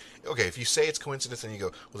okay, if you say it's coincidence, then you go,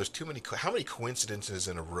 "Well, there's too many." How many coincidences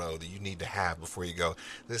in a row that you need to have before you go,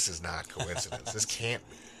 "This is not coincidence. This can't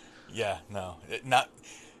be." Yeah, no, not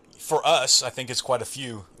for us. I think it's quite a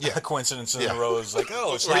few coincidences in a row. It's like,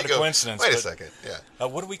 oh, it's not a coincidence. Wait a second. Yeah.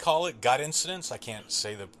 What do we call it? God incidence? I can't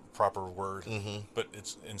say the proper word, but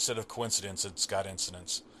it's instead of coincidence, it's God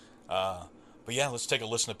incidence. But yeah, let's take a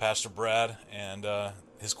listen to Pastor Brad and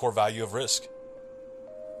his core value of risk.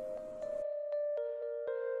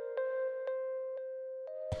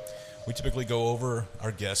 We typically go over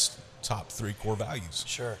our guests' top 3 core values.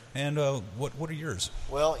 Sure. And what are yours?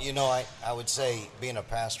 Well, I would say being a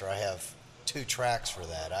pastor, I have 2 tracks for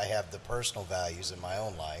that. I have the personal values in my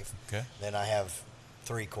own life. Okay. Then I have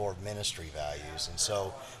 3 core ministry values. And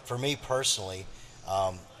so for me personally,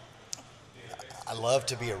 I love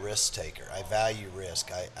to be a risk taker. I value risk.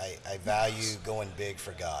 I value going big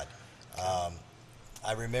for God.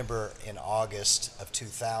 I remember in August of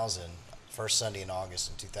 2000, first Sunday in August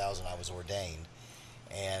in 2000, I was ordained.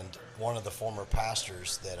 And one of the former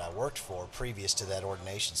pastors that I worked for previous to that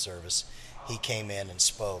ordination service, he came in and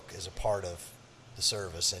spoke as a part of the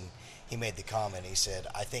service. And he made the comment, he said,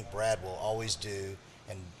 "I think Brad will always do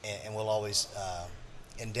and will always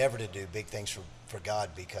endeavor to do big things for God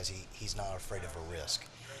because he's not afraid of a risk."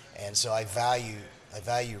 And so I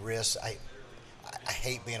value risk. I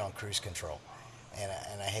hate being on cruise control.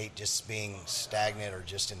 And I hate just being stagnant or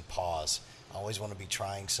just in pause. I always want to be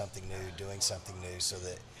trying something new, doing something new, so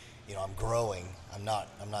that I'm growing. I'm not.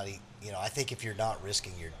 I think if you're not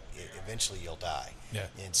risking, eventually you'll die. Yeah.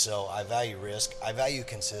 And so I value risk. I value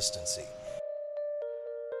consistency.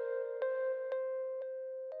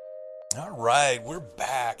 All right, we're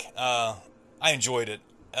back. I enjoyed it.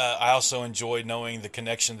 I also enjoyed knowing the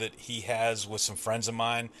connection that he has with some friends of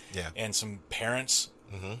mine and some parents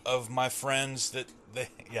of my friends.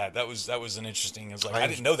 That was an interesting. It was like I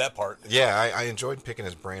didn't know that part. Yeah, I enjoyed picking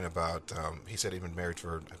his brain about. He said he'd been married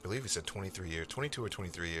for, I believe he said 23 years, 22 or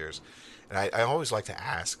 23 years, and I always like to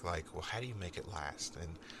ask, like, well, how do you make it last?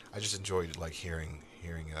 And I just enjoyed like hearing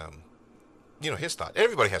his thought.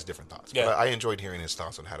 Everybody has different thoughts, but I enjoyed hearing his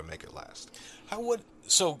thoughts on how to make it last.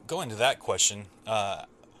 So going to that question,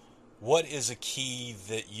 what is a key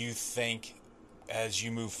that you think, as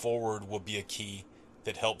you move forward, will be a key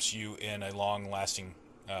that helps you in a long-lasting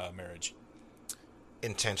marriage?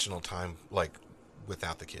 Intentional time, like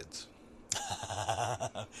without the kids.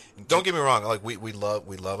 Don't get me wrong. Like we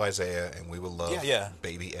love Isaiah, and we will love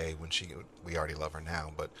baby A when we already love her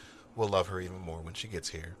now, but we'll love her even more when she gets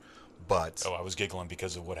here. But I was giggling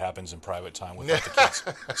because of what happens in private time without the kids.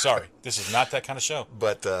 Sorry, this is not that kind of show.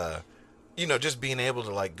 But just being able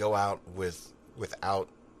to like go out without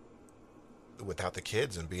the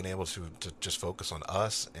kids and being able to just focus on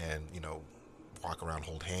us and walk around,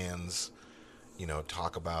 hold hands,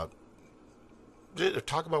 talk about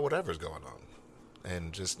whatever's going on,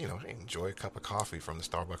 and just enjoy a cup of coffee from the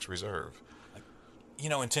Starbucks Reserve.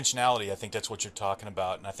 Intentionality, I think that's what you're talking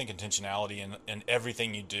about, and I think intentionality in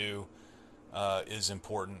everything you do is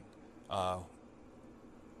important,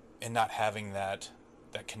 and not having that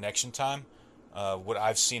connection time. What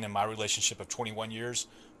I've seen in my relationship of 21 years,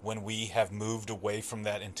 when we have moved away from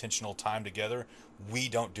that intentional time together, we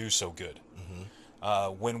don't do so good.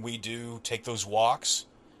 Mm-hmm. When we do take those walks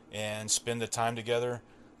and spend the time together,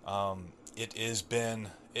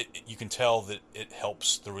 you can tell that it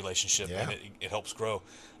helps the relationship and it helps grow.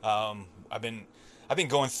 I've been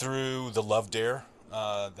going through the Love Dare,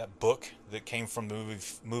 that book that came from the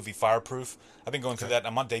movie Fireproof. I've been going through that.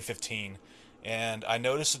 I'm on day 15. And I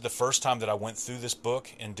noticed that the first time that I went through this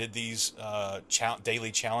book and did these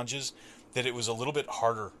daily challenges, that it was a little bit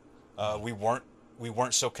harder. We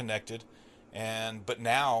weren't so connected, but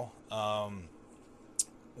now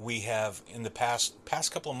we have, in the past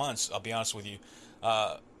couple of months, I'll be honest with you,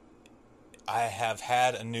 I have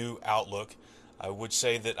had a new outlook. I would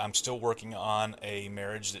say that I'm still working on a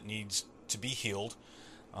marriage that needs to be healed,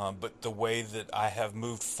 but the way that I have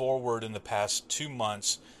moved forward in the past 2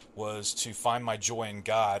 months was to find my joy in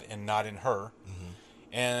God and not in her. Mm-hmm.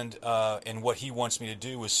 and what He wants me to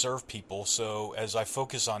do is serve people. So as I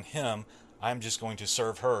focus on Him, I'm just going to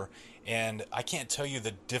serve her. And I can't tell you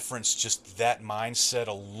the difference just that mindset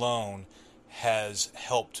alone has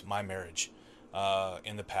helped my marriage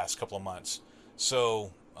in the past couple of months.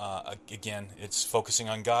 So again, it's focusing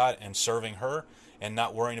on God and serving her, and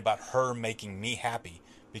not worrying about her making me happy,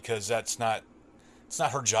 because it's not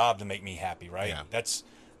her job to make me happy, right? Yeah. That's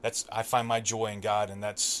I find my joy in God, and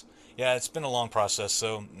yeah, it's been a long process.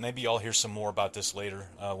 So maybe I'll hear some more about this later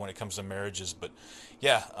when it comes to marriages. But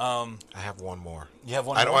yeah, I have one more. You have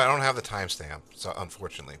one I more? I don't have the timestamp, so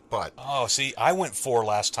unfortunately, but Oh, see, I went 4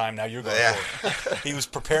 last time. Now you're going 4. He was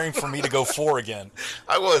preparing for me to go 4 again.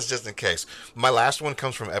 I was, just in case. My last one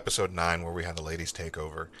comes from episode 9, where we had the ladies take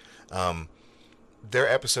over. Their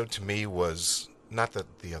episode to me was, not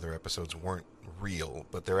that the other episodes weren't real,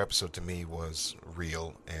 but their episode to me was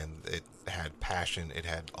real, and it had passion. It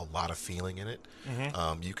had a lot of feeling in it.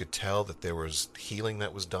 Mm-hmm. You could tell that there was healing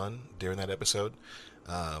that was done during that episode.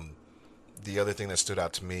 The other thing that stood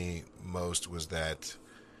out to me most was that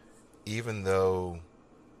even though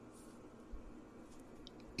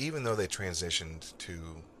they transitioned to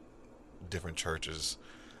different churches,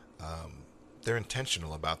 they're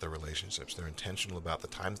intentional about their relationships. They're intentional about the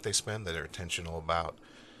time that they spend. They're intentional about,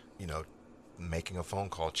 making a phone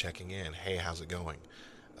call, checking in. Hey, how's it going?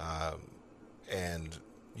 And,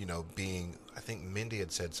 I think Mindy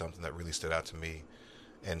had said something that really stood out to me.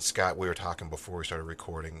 And Scott, we were talking before we started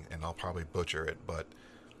recording, and I'll probably butcher it,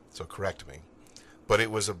 so correct me. But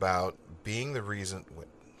it was about being the reason. What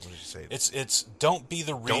did you say? It's don't be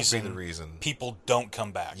the reason. Don't be the reason people don't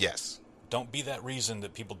come back. Yes. Don't be that reason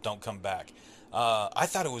that people don't come back. I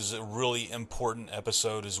thought it was a really important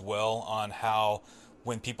episode as well on how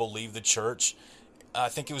when people leave the church. I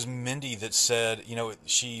think it was Mindy that said,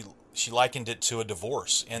 she likened it to a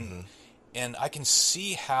divorce, and I can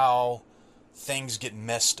see how things get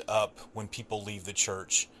messed up when people leave the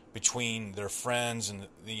church, between their friends and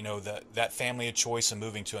that family of choice and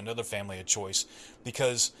moving to another family of choice,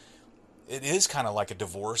 because it is kind of like a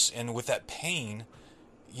divorce. And with that pain,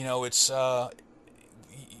 it's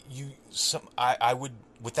I would,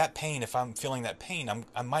 with that pain, if I'm feeling that pain,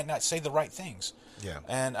 I might not say the right things. Yeah.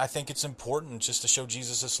 And I think it's important just to show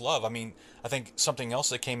Jesus' love. I mean, I think something else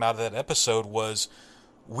that came out of that episode was,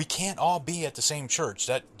 we can't all be at the same church.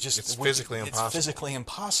 It's physically impossible. It's physically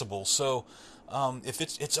impossible. So if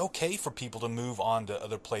it's okay for people to move on to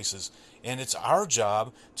other places, and it's our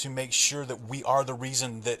job to make sure that we are the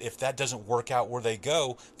reason that if that doesn't work out where they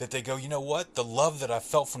go, that they go, you know what, the love that I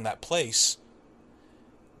felt from that place,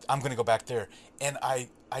 I'm going to go back there. And I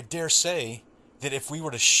dare say that if we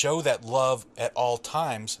were to show that love at all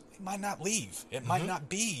times, it might not leave. It might not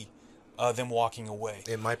be them walking away.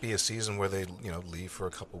 It might be a season where they, leave for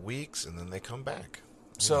a couple weeks and then they come back.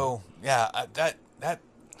 So yeah,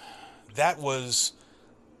 that was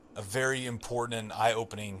a very important and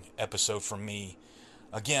eye-opening episode for me.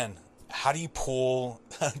 Again, how do you pull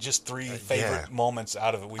just 3 favorite moments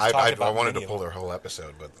out of it? I wanted to pull their whole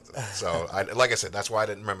episode, but like I said, that's why I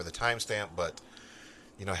didn't remember the timestamp. But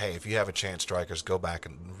hey, if you have a chance, strikers, go back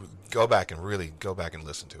and really go back and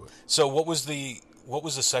listen to it. So what was the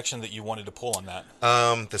section that you wanted to pull on that?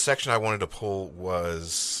 The section I wanted to pull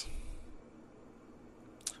was,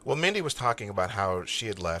 well, Mindy was talking about how she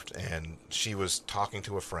had left and she was talking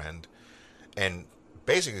to a friend and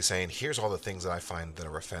basically saying, here's all the things that I find that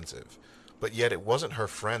are offensive. But yet it wasn't her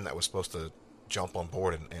friend that was supposed to jump on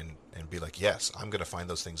board and be like, yes, I'm going to find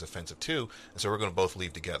those things offensive too, and so we're going to both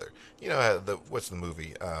leave together. What's the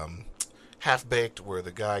movie? Half Baked, where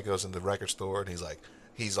the guy goes in the record store and he's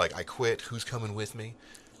like, I quit, who's coming with me?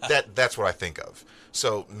 That's what I think of.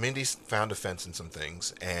 So Mindy's found offense in some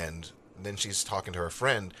things, and then she's talking to her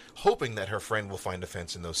friend, hoping that her friend will find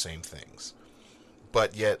offense in those same things.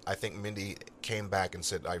 But yet, I think Mindy came back and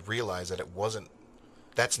said, I realized that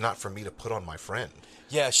that's not for me to put on my friend.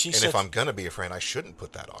 Yeah, and if I'm going to be a friend, I shouldn't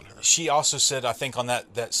put that on her. She also said, I think on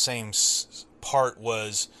that same part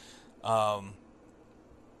was, what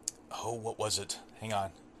was it? Hang on.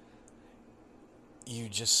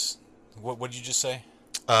 What did you just say?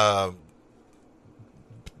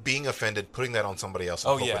 Being offended, putting that on somebody else,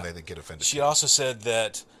 and hoping they get offended. She also said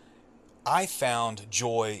that I found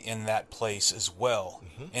joy in that place as well.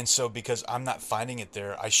 And so because I'm not finding it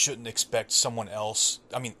there, I shouldn't expect someone else.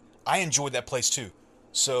 I mean, I enjoyed that place too.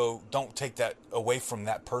 So don't take that away from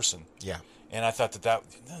that person. Yeah. And I thought there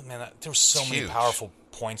were so many powerful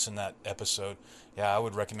points in that episode. Yeah, I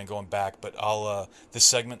would recommend going back. But this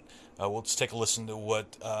segment, we'll just take a listen to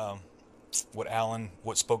what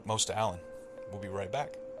spoke most to Alan. We'll be right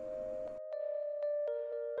back.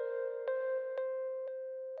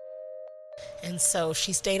 And so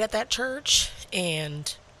she stayed at that church,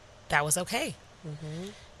 and that was okay.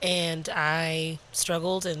 And I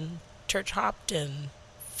struggled and church hopped and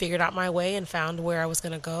figured out my way and found where I was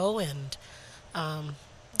going to go. And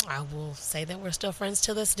I will say that we're still friends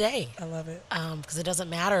to this day. I love it. Because it doesn't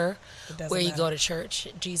matter where you go to church.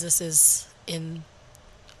 Jesus is in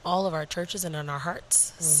all of our churches and in our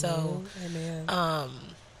hearts. So Amen.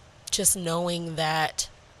 just knowing that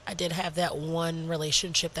I did have that one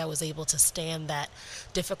relationship that was able to stand that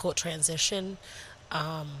difficult transition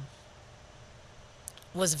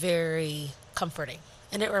was very comforting.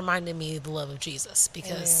 And it reminded me of the love of Jesus,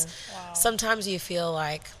 because sometimes you feel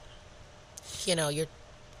like, you know, you're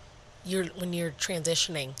when you're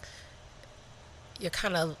transitioning, you're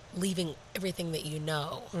kind of leaving everything that you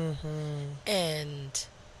know. And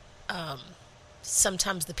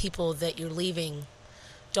sometimes the people that you're leaving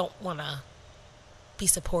don't want to be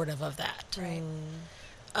supportive of that. Right.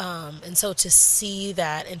 And so to see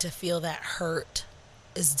that and to feel that hurt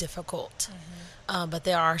is difficult. But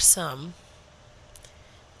there are some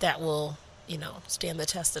that will, you know, stand the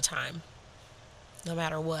test of time, no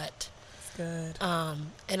matter what. Good.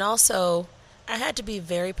 And also, I had to be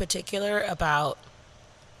very particular about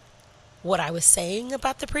what I was saying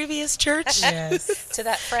about the previous church. Yes. To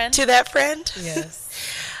that friend? To that friend. Yes.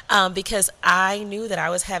 Because I knew that I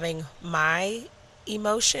was having my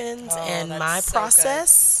emotions and that's my so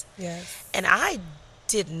process. Yes. And I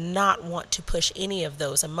did not want to push any of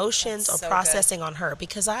those emotions That's or so processing on her,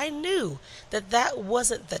 because I knew that that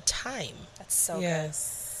wasn't the time. That's so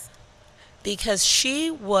Yes. Because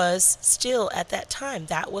she was still, at that time,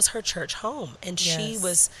 that was her church home. And she Yes.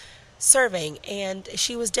 was serving, and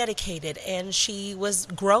she was dedicated, and she was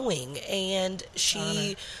growing, and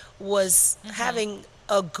she was having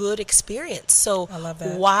a good experience. So I love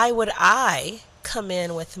that. why would I come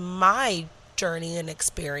in with my journey and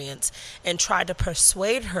experience and try to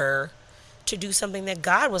persuade her to do something that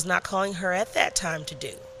God was not calling her at that time to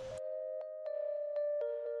do?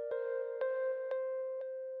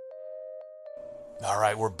 All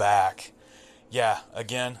right, we're back. Yeah,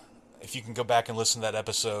 again, if you can go back and listen to that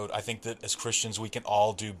episode, I think that as Christians we can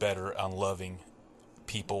all do better on loving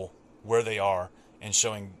people where they are and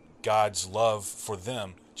showing God's love for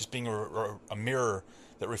them, just being a mirror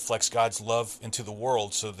that reflects God's love into the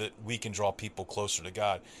world so that we can draw people closer to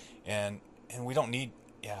God. And we don't need,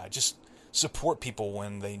 just support people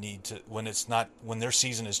when they need to, when it's not, when their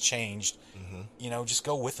season has changed, just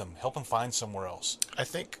go with them, help them find somewhere else. I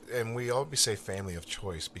think, and we always say family of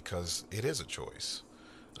choice because it is a choice.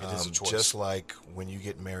 It is a choice. Just like when you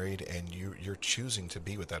get married and you're choosing to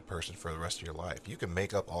be with that person for the rest of your life. You can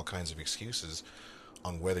make up all kinds of excuses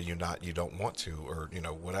on whether you don't want to, or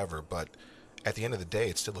whatever, but at the end of the day,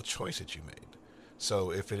 it's still a choice that you made.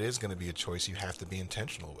 So if it is going to be a choice, you have to be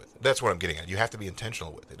intentional with it. That's what I'm getting at. You have to be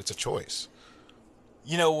intentional with it. It's a choice.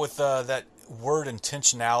 With that word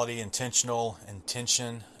intentionality, intentional,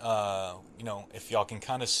 intention, if y'all can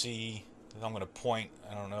kind of see, I'm going to point,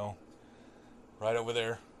 I don't know, right over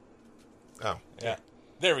there. Oh. Yeah.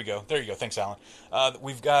 There we go. There you go. Thanks, Alan.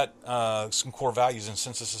 We've got some core values, and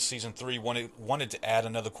since this is season 3, wanted to add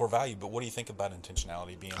another core value. But what do you think about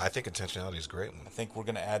intentionality being? I think intentionality is a great one. I think we're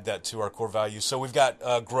going to add that to our core values. So we've got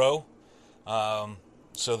grow,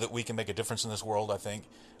 so that we can make a difference in this world. I think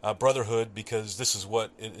brotherhood, because this is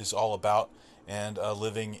what it is all about, and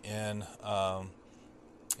living in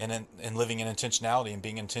living in intentionality and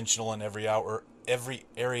being intentional in every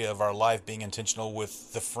area of our life. Being intentional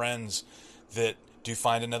with the friends that do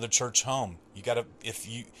find another church home. You got to,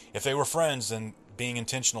 if they were friends, then being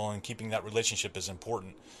intentional and keeping that relationship is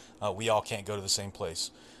important. We all can't go to the same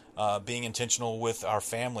place. Being intentional with our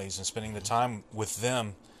families and spending the time with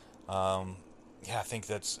them. I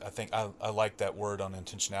like that word on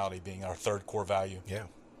intentionality being our third core value. Yeah.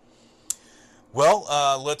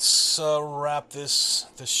 Well, let's wrap this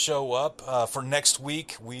show up. For next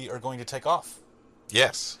week, we are going to take off.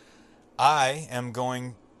 Yes. I am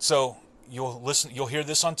going. So you'll hear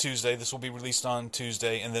this on Tuesday. This will be released on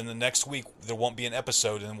Tuesday, and then the next week there won't be an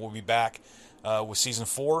episode, and we'll be back with season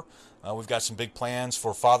 4. We've got some big plans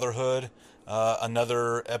for fatherhood,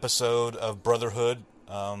 another episode of brotherhood.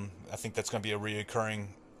 I think that's going to be a reoccurring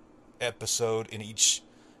episode in each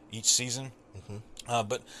season.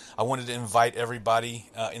 But I wanted to invite everybody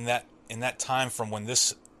in that time from when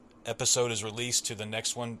this episode is released to the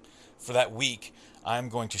next one. For that week, I'm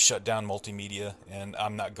going to shut down multimedia, and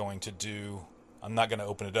I'm not going to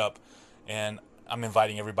open it up. And I'm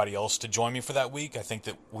inviting everybody else to join me for that week. I think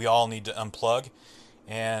that we all need to unplug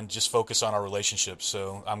and just focus on our relationships.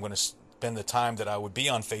 So I'm going to spend the time that I would be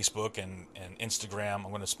on Facebook and Instagram. I'm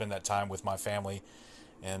going to spend that time with my family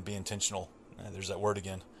and be intentional. There's that word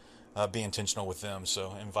again. Be intentional with them.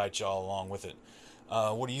 So invite y'all along with it.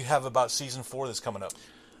 What do you have about season 4 that's coming up?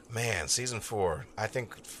 Man, season 4. I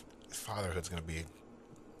think fatherhood's going to be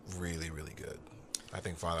really, really good.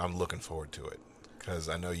 I'm looking forward to it because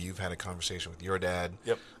I know you've had a conversation with your dad.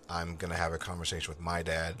 Yep. I'm going to have a conversation with my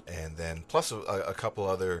dad, and then plus a couple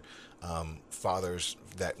other fathers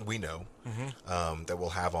that we know that we'll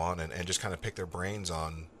have on and just kind of pick their brains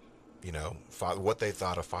on, what they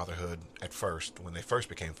thought of fatherhood at first when they first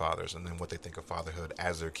became fathers, and then what they think of fatherhood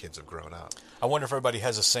as their kids have grown up. I wonder if everybody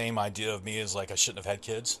has the same idea of me as like I shouldn't have had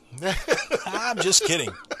kids. I'm just kidding.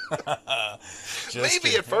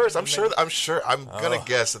 Maybe at first. I'm gonna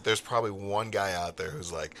guess that there's probably one guy out there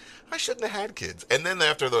who's like, I shouldn't have had kids, and then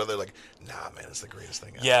after they're like, nah, man, it's the greatest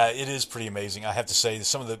thing ever. Yeah, it is pretty amazing. I have to say,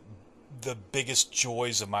 some of the biggest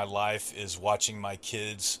joys of my life is watching my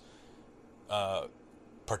kids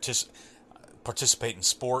participate in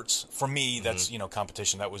sports. For me, that's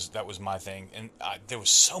competition. That was my thing, and there was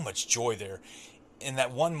so much joy there. In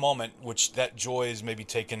that one moment, which that joy is maybe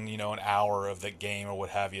taken an hour of the game or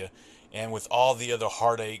what have you, and with all the other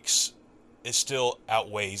heartaches, it still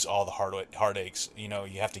outweighs all the heartaches.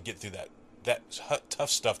 You have to get through that tough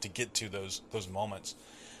stuff to get to those moments.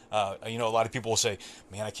 A lot of people will say,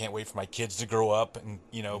 "Man, I can't wait for my kids to grow up and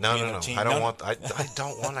No. teen." I don't want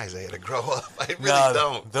Isaiah to grow up. I really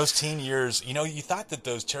don't. Those teen years, you thought that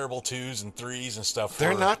those terrible 2s and 3s and stuff.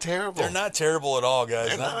 They're not terrible. They're not terrible at all, guys.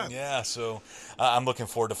 They're not. Yeah. So I'm looking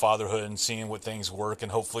forward to fatherhood and seeing what things work,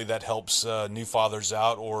 and hopefully that helps new fathers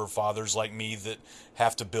out or fathers like me that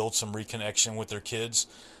have to build some reconnection with their kids.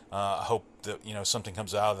 I hope that something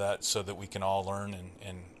comes out of that so that we can all learn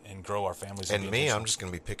and grow our families. And me, I'm just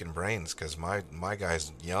going to be picking brains because my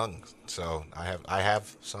guy's young, so I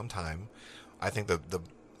have some time. I think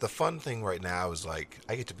the fun thing right now is like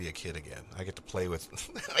I get to be a kid again. I get to play with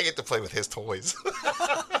his toys.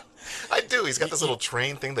 I do. He's got this little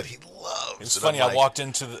train thing that he loves. It's funny. I walked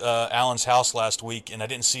into Alan's house last week, and I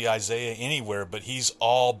didn't see Isaiah anywhere, but he's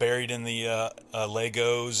all buried in the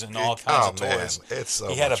Legos and all kinds of toys. Man, it's so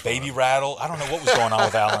he had a baby rattle. I don't know what was going on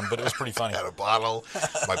with Alan, but it was pretty funny. Had a bottle,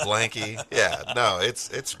 my blankie. Yeah, no,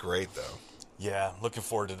 it's great though. Yeah, looking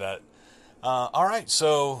forward to that. All right,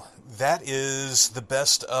 so that is the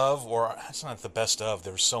best of, or it's not the best of.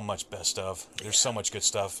 There's so much best of. There's so much good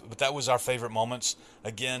stuff. But that was our favorite moments.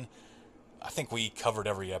 Again, I think we covered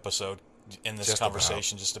every episode in this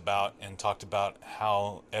conversation just about, and talked about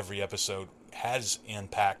how every episode has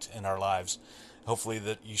impact in our lives. Hopefully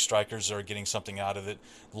that you strikers are getting something out of it.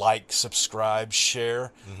 Like, subscribe,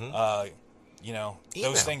 share.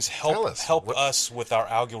 Those things help us with our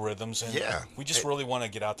algorithms, and we just really want to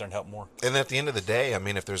get out there and help more. And at the end of the day, I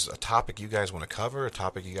mean, if there's a topic you guys want to cover, a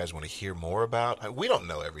topic you guys want to hear more about, we don't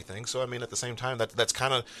know everything. So I mean, at the same time, that's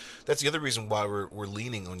the other reason why we're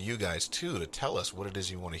leaning on you guys too, to tell us what it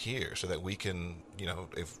is you want to hear, so that we can,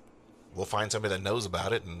 if we'll find somebody that knows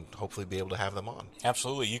about it and hopefully be able to have them on.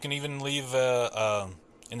 Absolutely. You can even leave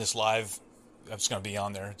in this live. It's going to be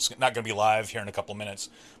on there. It's not going to be live here in a couple of minutes,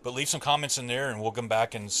 but leave some comments in there, and we'll come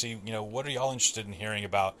back and see. What are y'all interested in hearing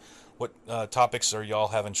about? What topics are y'all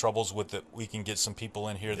having troubles with that we can get some people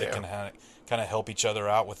in here that can kind of help each other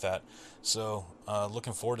out with that. So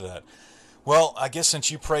looking forward to that. Well, I guess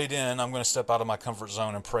since you prayed in, I'm going to step out of my comfort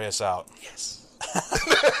zone and pray us out. Yes.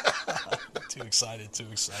 Too excited.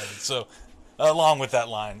 So along with that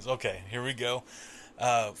lines, okay, here we go.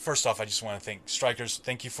 First off, I just want to thank Strikers.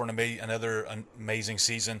 Thank you for another amazing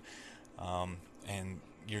season, and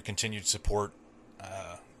your continued support.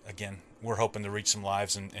 Again, we're hoping to reach some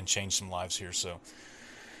lives and change some lives here. So,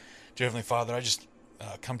 dear Heavenly Father, I just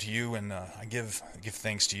come to you, and I give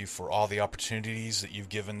thanks to you for all the opportunities that you've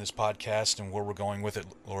given this podcast and where we're going with it.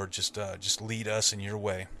 Lord, just lead us in your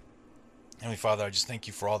way. Heavenly Father, I just thank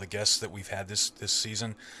you for all the guests that we've had this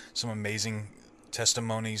season. Some amazing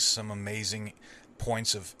testimonies, some amazing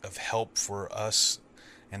points of help for us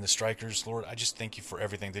and the Strikers. Lord, I just thank you for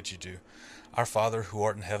everything that you do. Our Father, who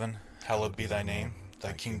art in heaven, hallowed be thy name.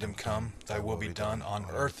 Thy kingdom come, thy will be done on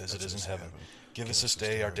earth as it is in heaven. Give us this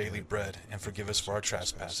day our daily bread, and forgive us for our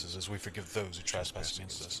trespasses as we forgive those who trespass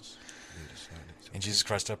against us. In Jesus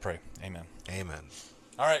Christ I pray. Amen. Amen.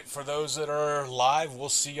 All right, for those that are live, we'll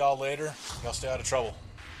see y'all later. Y'all stay out of trouble.